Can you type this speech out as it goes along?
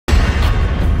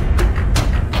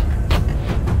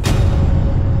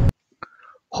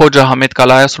Hoxha Ahmed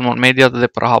Kalaja, Sulmon Mediat dhe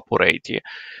Përhap urrejtje.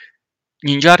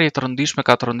 Një ngjarje e rëndësishme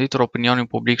ka tërënditur opinionin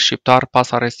publik shqiptar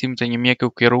pas arrestimit të një mjeku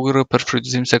kirurg për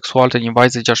shfrytëzim seksual të një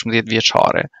vajze 16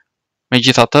 vjeçare.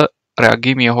 Megjithatë,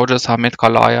 reagimi i Hoxhës Ahmed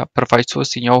Kalaja,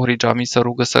 përfaqësues i njohur i xhamisë së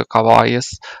rrugës së Kavajës,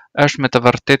 është me të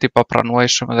vërtetë i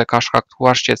papranueshëm dhe ka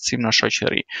shkaktuar shqetësim në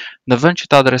shoqëri. Në vend që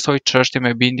të adresojë çështje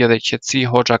me bindje dhe qetësi,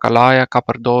 Hoxha Kalaja ka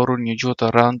përdorur një gjuhë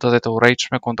të rëndë dhe të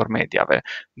urrejtshme kundër mediave,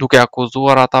 duke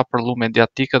akuzuar ata për llu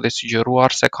mediatike dhe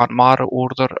sugjeruar se kanë marrë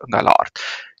urdhër nga lart.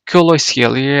 Kjo lloj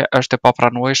sjelljeje është e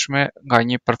papranueshme nga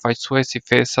një përfaqësues i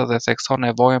fesë dhe thekson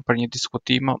nevojën për një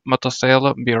diskutim më të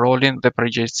thellë mbi rolin dhe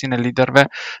përgjegjësinë e liderëve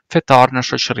fetar në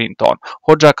shoqërinë tonë.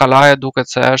 Hoxha Kalaja duket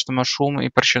se është më shumë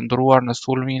i përqendruar në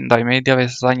sulmin ndaj mediave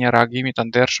sesa një reagimi të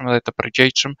ndershëm dhe të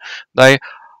përgjegjshëm ndaj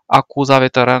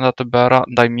akuzave të rënda të bëra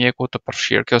ndaj mjekut të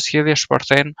përfshirë. Kjo sjellje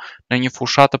shpërthen në një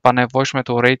fushat të panevojshme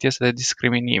të urrejtjes dhe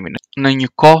diskriminimit. Në një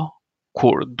kohë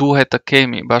kur duhet të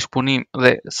kemi bashkëpunim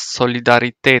dhe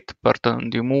solidaritet për të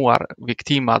ndihmuar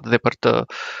viktimat dhe për të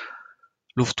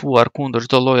luftuar kundër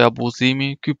çdo lloji abuzimi,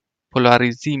 ky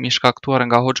polarizim i shkaktuar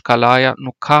nga Hoxha Kalaja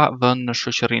nuk ka vend në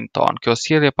shoqërinë tonë. Kjo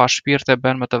sjellje pa shpirt e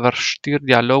bën më të vështirë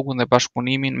dialogun dhe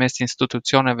bashkëpunimin mes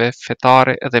institucioneve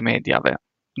fetare dhe mediave,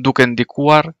 duke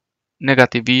ndikuar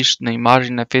negativisht në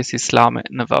imazhin e fesë islame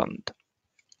në vend.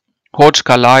 Hoxha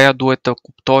Kalaja duhet të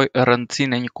kuptojë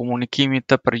rëndësinë e një komunikimi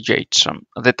të përgjegjshëm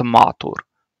dhe të matur,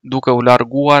 duke u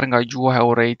larguar nga gjuha e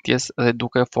urrejtjes dhe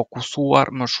duke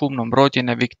fokusuar më shumë në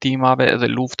mbrojtjen e viktimave dhe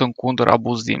luftën kundër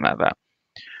abuzimeve.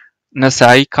 Nëse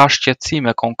ai ka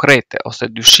shqetësime konkrete ose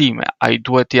dyshime, ai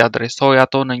duhet t'i adresojë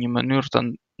ato në një mënyrë të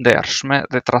ndershme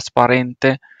dhe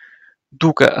transparente,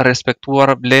 duke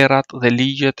respektuar vlerat dhe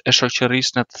ligjet e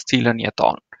shoqërisë në të cilën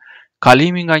jeton.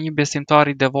 Kalimi nga një besimtar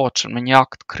i devotshëm në një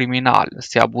akt kriminal,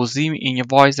 si abuzimi i një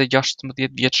vajze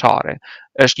 16 vjeçare,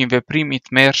 është një veprim i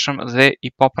tmerrshëm dhe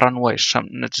i papranueshëm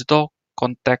në çdo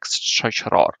kontekst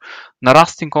shoqëror. Në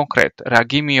rastin konkret,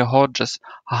 reagimi i Hoxhës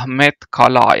Ahmed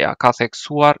Kalaja ka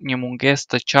theksuar një mungesë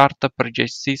të qartë të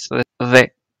përgjegjësisë dhe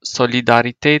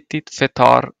solidaritetit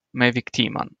fetar me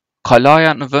viktimën.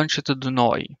 Kalaja, në vend që të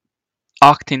dënojë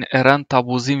aktin e rënd të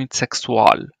abuzimit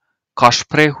seksual, ka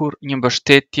shprehur një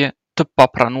mbështetje të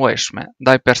papranueshme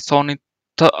ndaj personit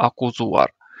të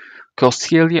akuzuar. Kjo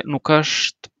sjellje nuk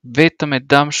është vetëm e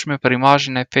dëmshme për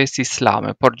imazhin e fesë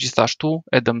islame, por gjithashtu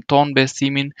e dëmton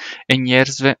besimin e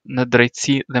njerëzve në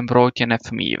drejtësi dhe mbrojtjen e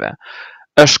fëmijëve.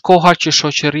 Është koha që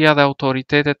shoqëria dhe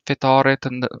autoritetet fetare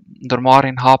të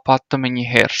ndërmarrin hapa të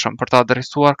menjëhershëm për të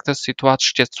adresuar këtë situatë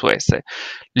shqetësuese.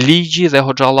 Ligji dhe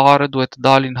hoxhallarët duhet të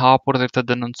dalin hapur dhe të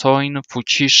denoncojnë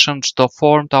fuqishëm çdo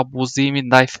formë të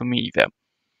abuzimit ndaj fëmijëve.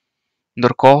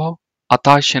 Ndërkohë,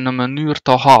 ata që në mënyrë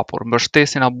të hapur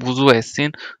mbështesin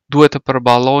abuzuesin duhet të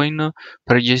përballojnë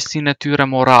përgjegjësinë e tyre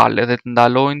morale dhe të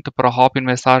ndalojnë të përhapin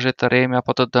mesazhe të rreme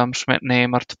apo të dëmshme në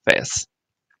emër të fesë.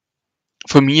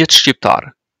 Fëmijët shqiptar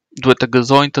duhet të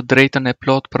gëzojnë të drejtën e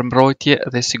plotë për mbrojtje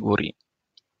dhe siguri.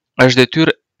 Është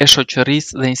detyrë e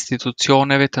shoqërisë dhe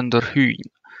institucioneve të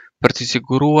ndërhyjnë për të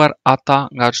siguruar ata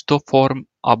nga çdo formë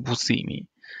abuzimi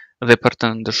dhe për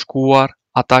të ndëshkuar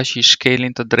ata që i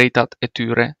shkelin të drejtat e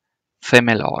tyre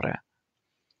themelore.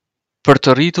 Për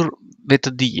të rritur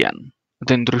vetëdijen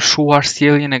dhe ndryshuar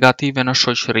sjellje negative në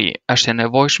shoqëri, është e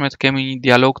nevojshme të kemi një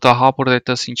dialog të hapur dhe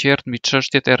të sinqertë mbi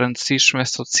çështjet e rëndësishme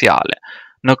sociale.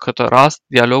 Në këtë rast,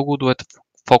 dialogu duhet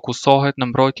fokusohet në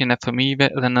mbrojtjen e fëmijëve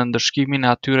dhe në ndëshkimin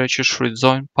e atyre që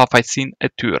shfrytëzojnë pafajësinë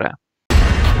e tyre.